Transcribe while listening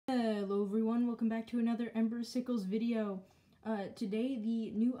welcome back to another Ember Sickles video. Today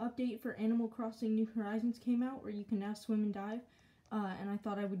the new update for Animal Crossing New Horizons came out where you can now swim and dive, and I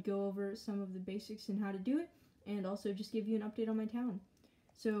thought I would go over some of the basics and how to do it, and also just give you an update on my town.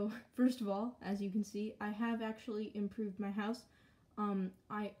 So first of all, as you can see, I have actually improved my house.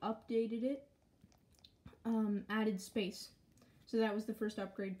 I updated it, added space. So that was the first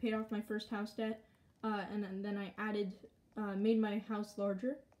upgrade, paid off my first house debt, and then I added, made my house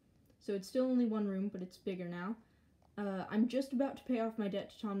larger. So it's still only one room, but it's bigger now. I'm just about to pay off my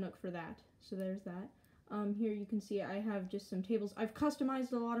debt to Tom Nook for that. So there's that. Here you can see I have just some tables. I've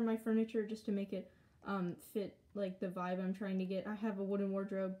customized a lot of my furniture just to make it fit like the vibe I'm trying to get. I have a wooden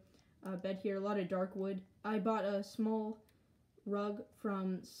wardrobe, bed here, a lot of dark wood. I bought a small rug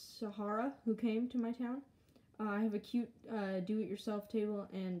from Sahara, who came to my town. I have a cute do-it-yourself table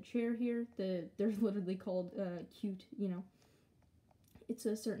and chair here. They're literally called cute, you know. It's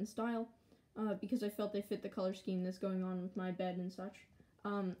a certain style, because I felt they fit the color scheme that's going on with my bed and such.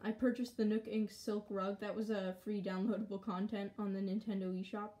 I purchased the Nook Ink Silk Rug. That was a free downloadable content on the Nintendo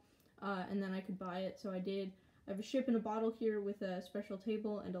eShop, and then I could buy it, so I did. I have a ship in a bottle here with a special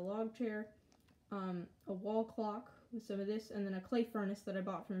table and a log chair, a wall clock with some of this, and then a clay furnace that I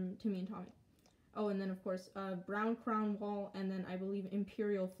bought from Timmy and Tommy. Oh, and then of course a brown crown wall, and then I believe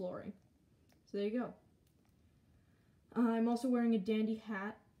imperial flooring. So there you go. I'm also wearing a dandy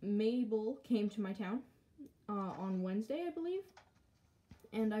hat. Mabel came to my town on Wednesday, I believe,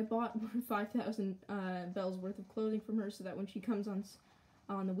 and I bought 5,000 bells worth of clothing from her so that when she comes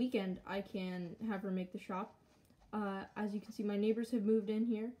on the weekend, I can have her make the shop. As you can see, my neighbors have moved in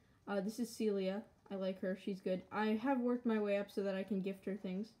here. This is Celia. I like her. She's good. I have worked my way up so that I can gift her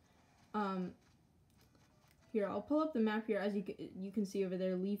things. Here, I'll pull up the map here. As you can see over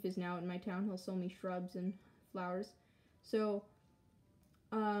there, Leaf is now in my town. He'll sell me shrubs and flowers. So,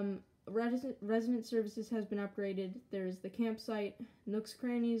 resident services has been upgraded. There's the campsite, Nook's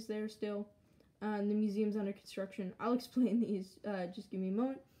Cranny is there still, and the museum's under construction. I'll explain these, just give me a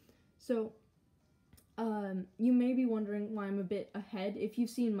moment. So, you may be wondering why I'm a bit ahead. If you've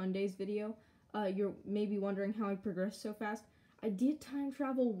seen Monday's video, you're maybe wondering how I progressed so fast. I did time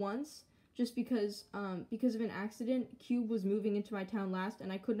travel once, just because of an accident. Cube was moving into my town last,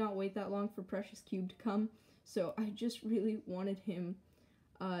 and I could not wait that long for Precious Cube to come. So I just really wanted him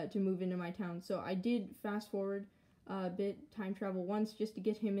to move into my town. So I did fast forward a bit, time travel once just to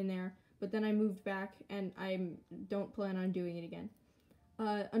get him in there. But then I moved back, and I don't plan on doing it again.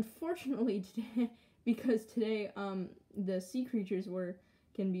 Unfortunately today, because today the sea creatures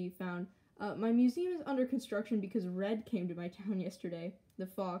can be found. My museum is under construction because Red came to my town yesterday, the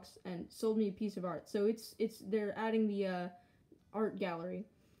fox, and sold me a piece of art. So they're adding the art gallery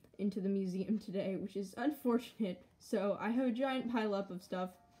into the museum today, which is unfortunate. So I have a giant pile up of stuff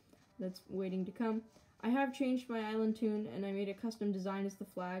that's waiting to come. I have changed my island tune, and I made a custom design as the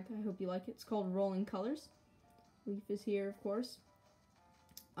flag. I hope you like it. It's called Rolling Colors. Leaf is here, of course.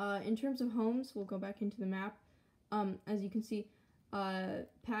 In terms of homes, we'll go back into the map. As you can see,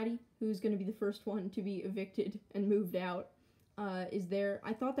 Patty, who's going to be the first one to be evicted and moved out, is there.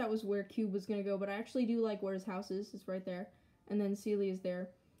 I thought that was where Cube was going to go, but I actually do like where his house is. It's right there. And then Celia is there.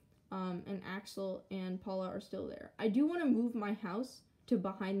 And Axel and Paula are still there. I do want to move my house to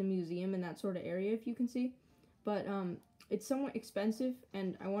behind the museum in that sort of area, if you can see. But, it's somewhat expensive,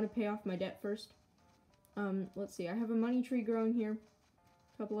 and I want to pay off my debt first. Let's see. I have a money tree growing here.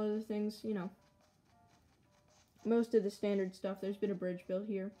 A couple other things, you know. Most of the standard stuff. There's been a bridge built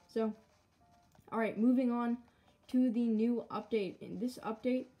here. So, alright, moving on to the new update. And this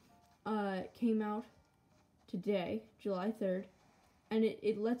update, came out today, July 3rd. And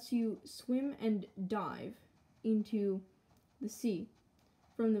it lets you swim and dive into the sea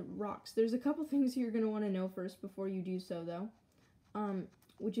from the rocks. There's a couple things you're going to want to know first before you do so, though,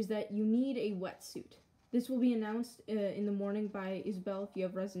 which is that you need a wetsuit. This will be announced in the morning by Isabel if you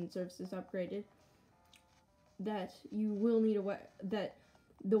have resident services upgraded, that you will need that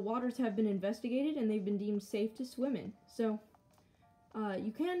the waters have been investigated and they've been deemed safe to swim in. So,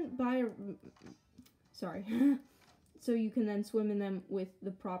 you can buy sorry. So you can then swim in them with the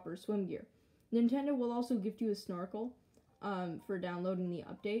proper swim gear. Nintendo will also gift you a snorkel for downloading the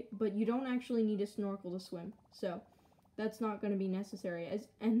update, but you don't actually need a snorkel to swim, so that's not going to be necessary.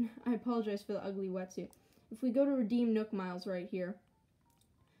 And I apologize for the ugly wetsuit. If we go to redeem Nook Miles right here,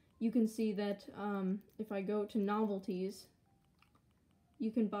 you can see that if I go to novelties, you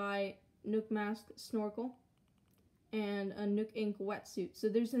can buy Nook Mask Snorkel and a Nook Ink wetsuit. So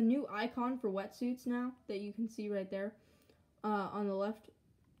there's a new icon for wetsuits now that you can see right there on the left.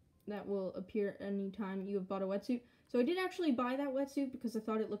 That will appear anytime you have bought a wetsuit. So I did actually buy that wetsuit because I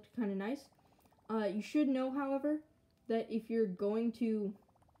thought it looked kind of nice. You should know, however, that if you're gonna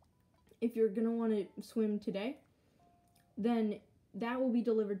want to swim today, then that will be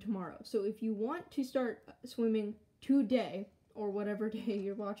delivered tomorrow. So if you want to start swimming today, or whatever day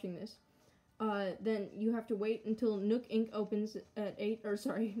you're watching this, then you have to wait until Nook Inc. opens at 8,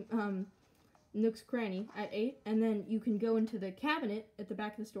 Nook's Cranny at 8, and then you can go into the cabinet at the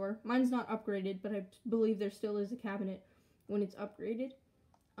back of the store. Mine's not upgraded, but I believe there still is a cabinet when it's upgraded.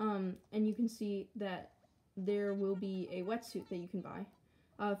 And you can see that there will be a wetsuit that you can buy.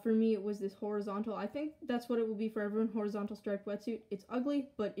 For me, it was this horizontal. I think that's what it will be for everyone, horizontal striped wetsuit. It's ugly,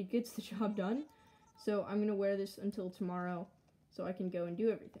 but it gets the job done. So I'm going to wear this until tomorrow so I can go and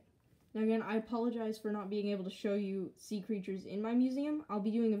do everything. Now again, I apologize for not being able to show you sea creatures in my museum. I'll be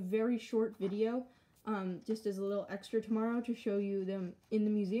doing a very short video, just as a little extra tomorrow to show you them in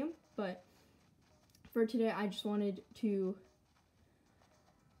the museum. But for today, I just wanted to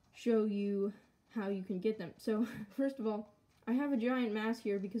show you how you can get them. So first of all, I have a giant mass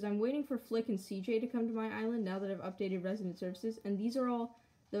here because I'm waiting for Flick and CJ to come to my island now that I've updated resident services, and these are all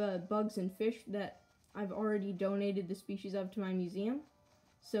the bugs and fish that I've already donated the species of to my museum.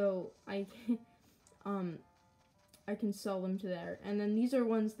 So I can sell them to there. And then these are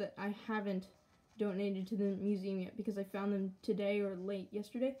ones that I haven't donated to the museum yet because I found them today or late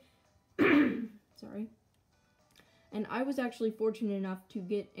yesterday. Sorry. And I was actually fortunate enough to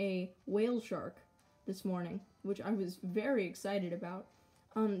get a whale shark this morning, which I was very excited about.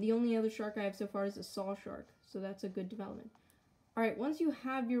 The only other shark I have so far is a saw shark, so that's a good development. Alright, once you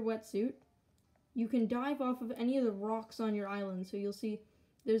have your wetsuit, you can dive off of any of the rocks on your island. So you'll see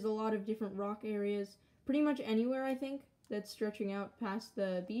there's a lot of different rock areas. Pretty much anywhere, I think, that's stretching out past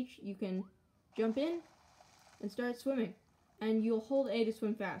the beach, you can jump in and start swimming. And you'll hold A to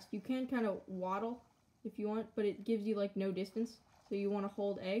swim fast. You can kind of waddle if you want, but it gives you, like, no distance. So you want to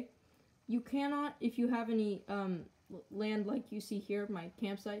hold A. You cannot, if you have any land like you see here, my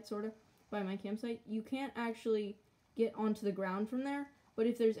campsite, sort of, by my campsite, you can't actually get onto the ground from there. But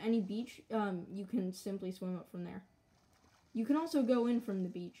if there's any beach, you can simply swim up from there. You can also go in from the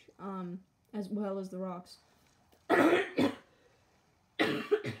beach, as well as the rocks.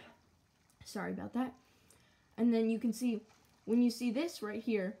 Sorry about that. And then you can see, when you see this right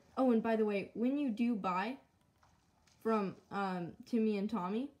here, oh, and by the way, when you do buy from Timmy and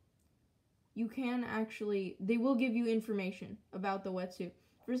Tommy, you can actually, they will give you information about the wetsuit.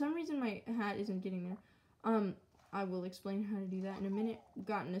 For some reason, my hat isn't getting there. I will explain how to do that in a minute.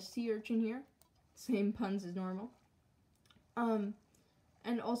 Gotten a sea urchin here. Same puns as normal. And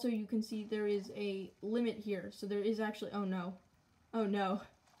also you can see there is a limit here. So there is actually, oh no. Oh no.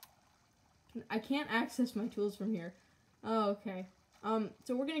 I can't access my tools from here. Oh, okay.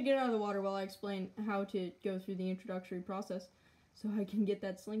 So we're gonna get out of the water while I explain how to go through the introductory process so I can get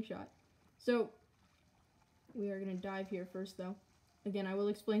that slingshot. So, we are gonna dive here first though. Again, I will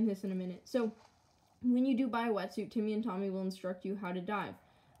explain this in a minute. So, when you do buy a wetsuit, Timmy and Tommy will instruct you how to dive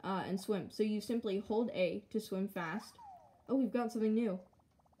and swim. So you simply hold A to swim fast. Oh, we've got something new.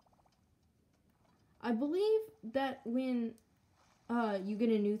 I believe that when you get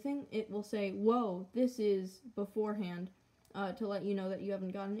a new thing, it will say, whoa, this is beforehand, to let you know that you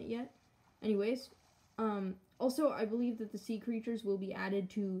haven't gotten it yet. Anyways, also, I believe that the sea creatures will be added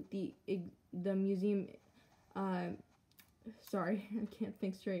to the museum, sorry, I can't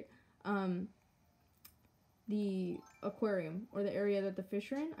think straight, the aquarium, or the area that the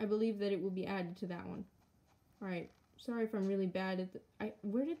fish are in. I believe that it will be added to that one. Alright, sorry if I'm really bad at the,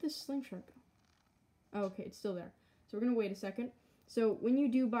 where did this slingshot go? Oh, okay, it's still there. So we're gonna wait a second. So when you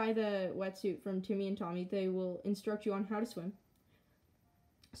do buy the wetsuit from Timmy and Tommy, they will instruct you on how to swim.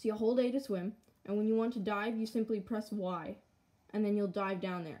 So you hold A to swim, and when you want to dive, you simply press Y, and then you'll dive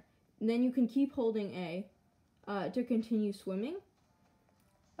down there. And then you can keep holding A to continue swimming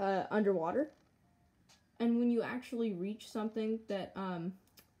underwater. And when you actually reach something that,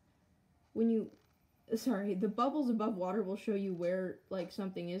 the bubbles above water will show you where, like,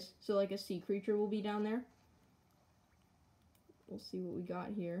 something is. So, like, a sea creature will be down there. We'll see what we got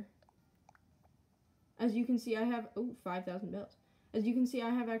here. As you can see, I have, 5,000 bells. As you can see, I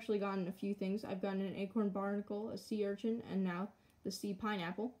have actually gotten a few things. I've gotten an acorn barnacle, a sea urchin, and now the sea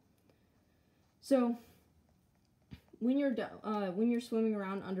pineapple. So, when you're swimming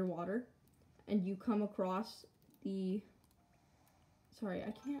around underwater, and you come across the, sorry,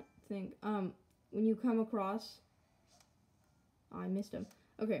 I can't think, when you come across, I missed him,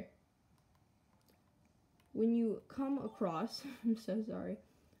 okay, when you come across, I'm so sorry,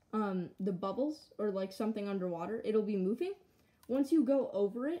 the bubbles, or like something underwater, it'll be moving. Once you go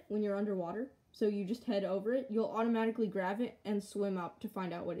over it, when you're underwater, so you just head over it, you'll automatically grab it and swim up to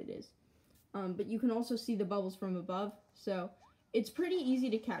find out what it is. but you can also see the bubbles from above. So it's pretty easy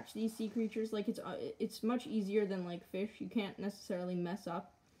to catch these sea creatures. Like it's much easier than like fish. You can't necessarily mess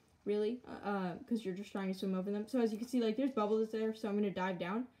up, really, because you're just trying to swim over them. So as you can see, like there's bubbles there. So I'm gonna dive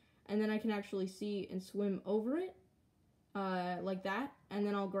down, and then I can actually see and swim over it, like that, and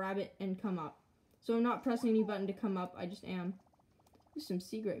then I'll grab it and come up. So I'm not pressing any button to come up. I just am. Ooh, some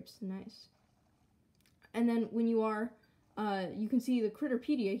sea grapes, nice. And then when you are, you can see the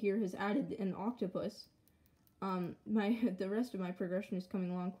Critterpedia here has added an octopus. The rest of my progression is coming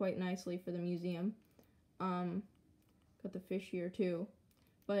along quite nicely for the museum. Got the fish here too.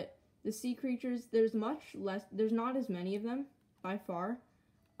 But the sea creatures, there's not as many of them, by far,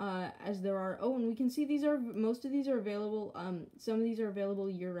 as there are. Oh, and we can see most of these are available, some of these are available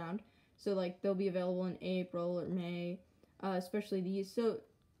year-round. So, like, they'll be available in April or May, especially these. So,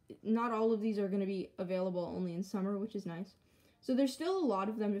 not all of these are going to be available only in summer, which is nice. So there's still a lot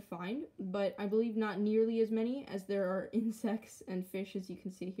of them to find, but I believe not nearly as many as there are insects and fish, as you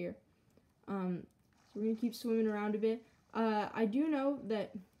can see here. So we're going to keep swimming around a bit. I do know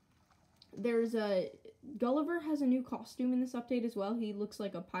that Gulliver has a new costume in this update as well. He looks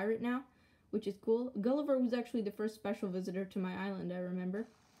like a pirate now, which is cool. Gulliver was actually the first special visitor to my island, I remember.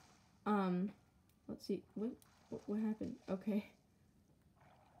 Let's see. What happened? Okay.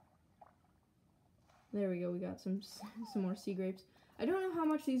 There we go. We got some more sea grapes. I don't know how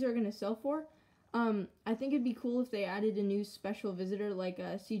much these are going to sell for. I think it'd be cool if they added a new special visitor like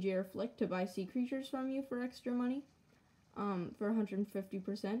CJ or Flick to buy sea creatures from you for extra money. For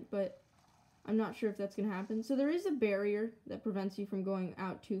 150%, but I'm not sure if that's going to happen. So there is a barrier that prevents you from going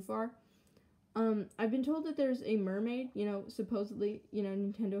out too far. I've been told that there's a mermaid, supposedly,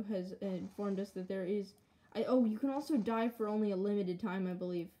 Nintendo has informed us that there is. You can also dive for only a limited time, I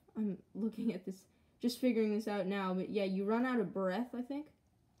believe. I'm looking at this, just figuring this out now, but yeah, you run out of breath, I think.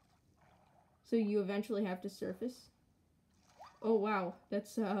 So you eventually have to surface. Oh, wow,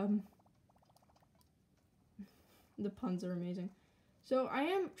 that's, the puns are amazing. So I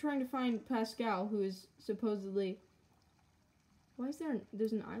am trying to find Pascal, who is supposedly... Why is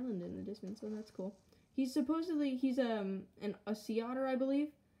there's an island in the distance? Oh, that's cool. He's a sea otter, I believe.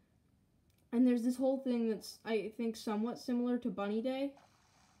 And there's this whole thing that's, I think, somewhat similar to Bunny Day,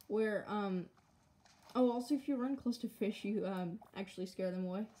 where, also if you run close to fish, you, actually scare them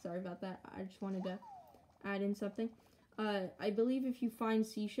away. Sorry about that. I just wanted to add in something. I believe if you find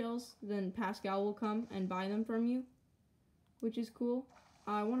seashells, then Pascal will come and buy them from you, which is cool.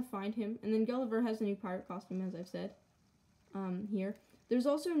 I want to find him. And then Gulliver has a new pirate costume, as I've said, here. There's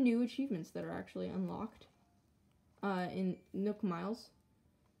also new achievements that are actually unlocked, in Nook Miles.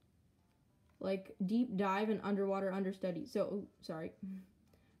 Like, deep dive and underwater understudy. So, sorry.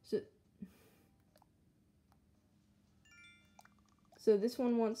 So this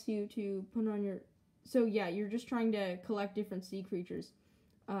one wants you to put on your... So, yeah, you're just trying to collect different sea creatures,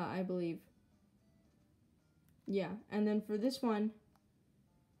 I believe. Yeah, and then for this one,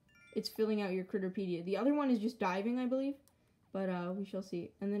 it's filling out your Critterpedia. The other one is just diving, I believe, but we shall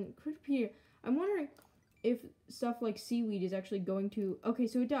see. And then Critterpedia, I'm wondering if stuff like seaweed is actually going to... Okay,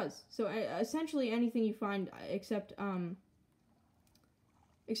 so it does. So essentially anything you find except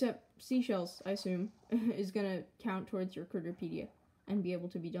seashells, I assume, is going to count towards your Critterpedia and be able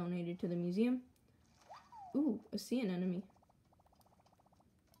to be donated to the museum. Ooh, a sea anemone.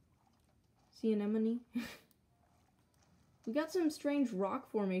 Sea anemone. We got some strange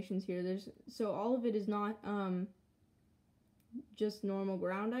rock formations here. So all of it is not just normal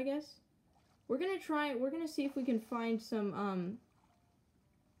ground, I guess. We're gonna see if we can find some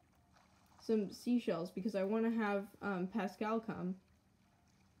seashells, because I want to have Pascal come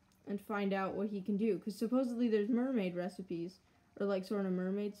and find out what he can do, because supposedly there's mermaid recipes, or like sort of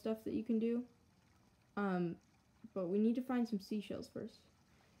mermaid stuff that you can do. But we need to find some seashells first.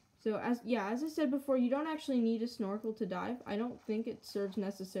 So as I said before, you don't actually need a snorkel to dive. I don't think it serves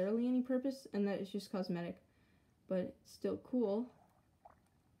necessarily any purpose, and that it's just cosmetic, but it's still cool.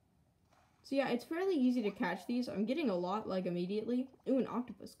 So yeah, it's fairly easy to catch these. I'm getting a lot, like, immediately. Ooh, an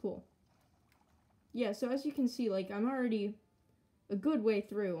octopus, cool. Yeah, so as you can see, like, I'm already a good way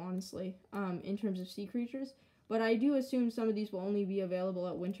through, honestly, in terms of sea creatures. But I do assume some of these will only be available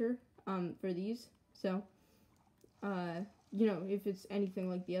at winter, for these. So, if it's anything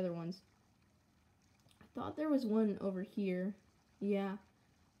like the other ones. I thought there was one over here. Yeah.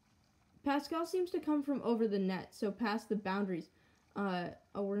 Pascal seems to come from over the net, so past the boundaries.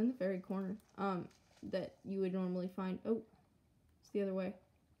 We're in the very corner, that you would normally find. Oh, it's the other way.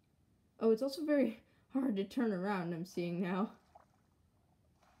 Oh, it's also very hard to turn around, I'm seeing now.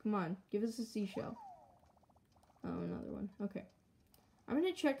 Come on, give us a seashell. Oh, another one. Okay. I'm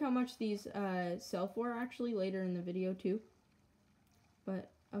gonna check how much these sell for actually later in the video too.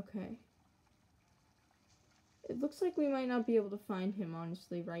 But okay. It looks like we might not be able to find him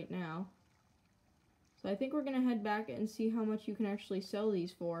honestly right now. So I think we're gonna head back and see how much you can actually sell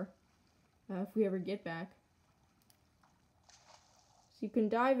these for if we ever get back. So you can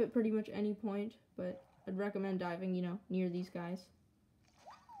dive at pretty much any point, but I'd recommend diving, you know, near these guys.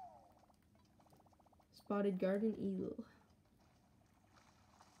 Spotted garden eagle.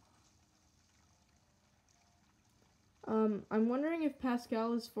 I'm wondering if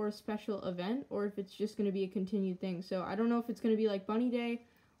Pascal is for a special event or if it's just going to be a continued thing. So I don't know if it's going to be like Bunny Day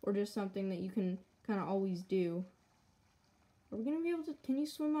or just something that you can kind of always do. Are we going to be able to... Can you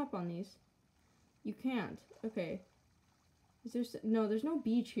swim up on these? You can't. Okay. Is there... No, there's no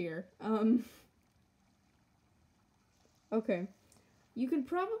beach here. Okay. You could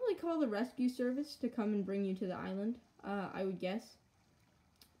probably call the rescue service to come and bring you to the island, I would guess.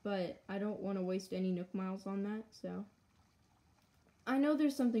 But I don't want to waste any Nook miles on that, so... I know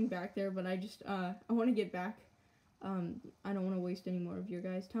there's something back there, but I just, I want to get back. I don't want to waste any more of your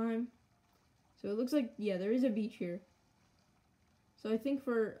guys' time. So it looks like, yeah, there is a beach here. So I think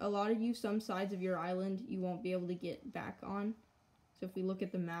for a lot of you, some sides of your island you won't be able to get back on. So if we look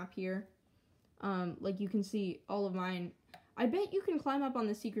at the map here, like you can see all of mine. I bet you can climb up on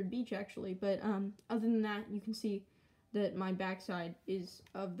the secret beach actually, but other than that, you can see that my backside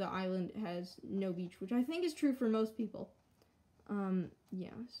of the island has no beach, which I think is true for most people. Yeah,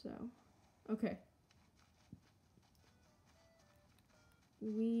 so, okay.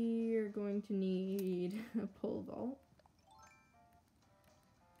 We're going to need a pole vault.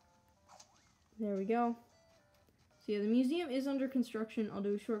 There we go. So yeah, the museum is under construction. I'll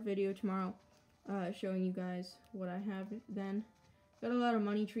do a short video tomorrow, showing you guys what I have then. Got a lot of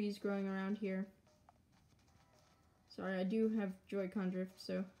money trees growing around here. Sorry, I do have Joy-Con drift,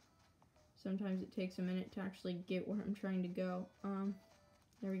 so sometimes it takes a minute to actually get where I'm trying to go.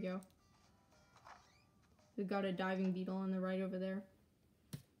 There we go. We've got a diving beetle on the right over there.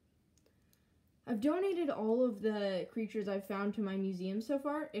 I've donated all of the creatures I've found to my museum so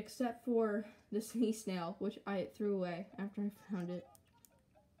far, except for the sea snail, which I threw away after I found it.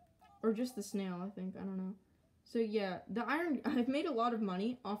 Or just the snail, I think. I don't know. So yeah, I've made a lot of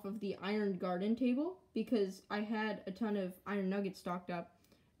money off of the iron garden table because I had a ton of iron nuggets stocked up.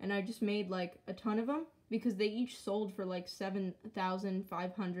 And I just made, like, a ton of them, because they each sold for, like,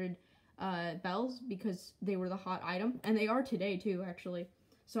 7,500 bells, because they were the hot item. And they are today, too, actually.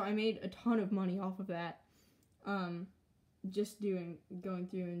 So I made a ton of money off of that, just going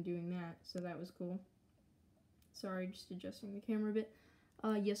through and doing that. So that was cool. Sorry, just adjusting the camera a bit.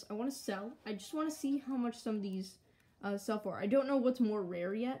 Yes, I want to sell. I just want to see how much some of these sell for. I don't know what's more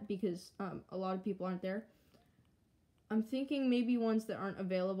rare yet, because a lot of people aren't there. I'm thinking maybe ones that aren't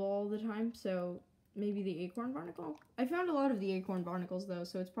available all the time, so maybe the acorn barnacle? I found a lot of the acorn barnacles, though,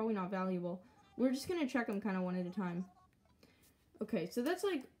 so it's probably not valuable. We're just gonna check them kind of one at a time. Okay, so that's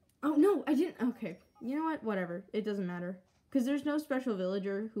like... Oh, no, I didn't... Okay, you know what? Whatever. It doesn't matter. Because there's no special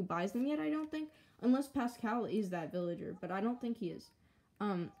villager who buys them yet, I don't think. Unless Pascal is that villager, but I don't think he is.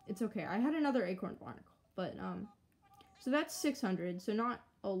 It's okay. I had another acorn barnacle, but, so that's 600, so not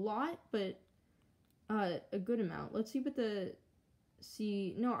a lot, but... a good amount. Let's see what the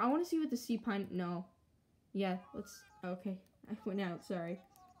sea... No, I want to see what the sea pine... No. Yeah, let's... Okay, I went out, sorry.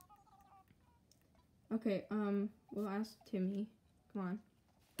 Okay, we'll ask Timmy. Come on.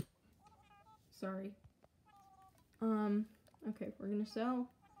 Sorry. Okay, we're gonna sell.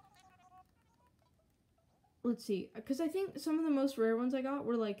 Let's see, because I think some of the most rare ones I got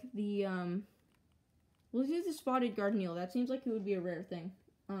were, like, the, We'll do the spotted garden eel. That seems like it would be a rare thing.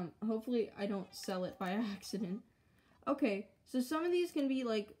 Hopefully I don't sell it by accident. Okay, so some of these can be,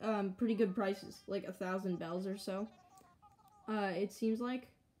 like, pretty good prices. Like 1,000 bells or so. It seems like.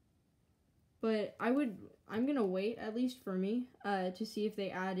 But I'm gonna wait, at least for me, to see if they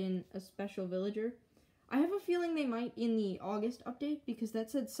add in a special villager. I have a feeling they might in the August update, because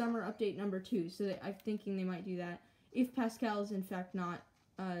that said summer update number 2, so I'm thinking they might do that. If Pascal is in fact not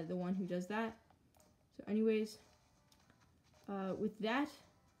the one who does that. So anyways, with that,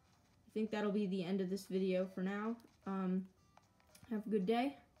 I think that'll be the end of this video for now. Have a good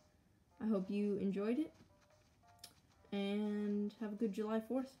day. I hope you enjoyed it. And have a good July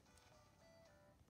 4th.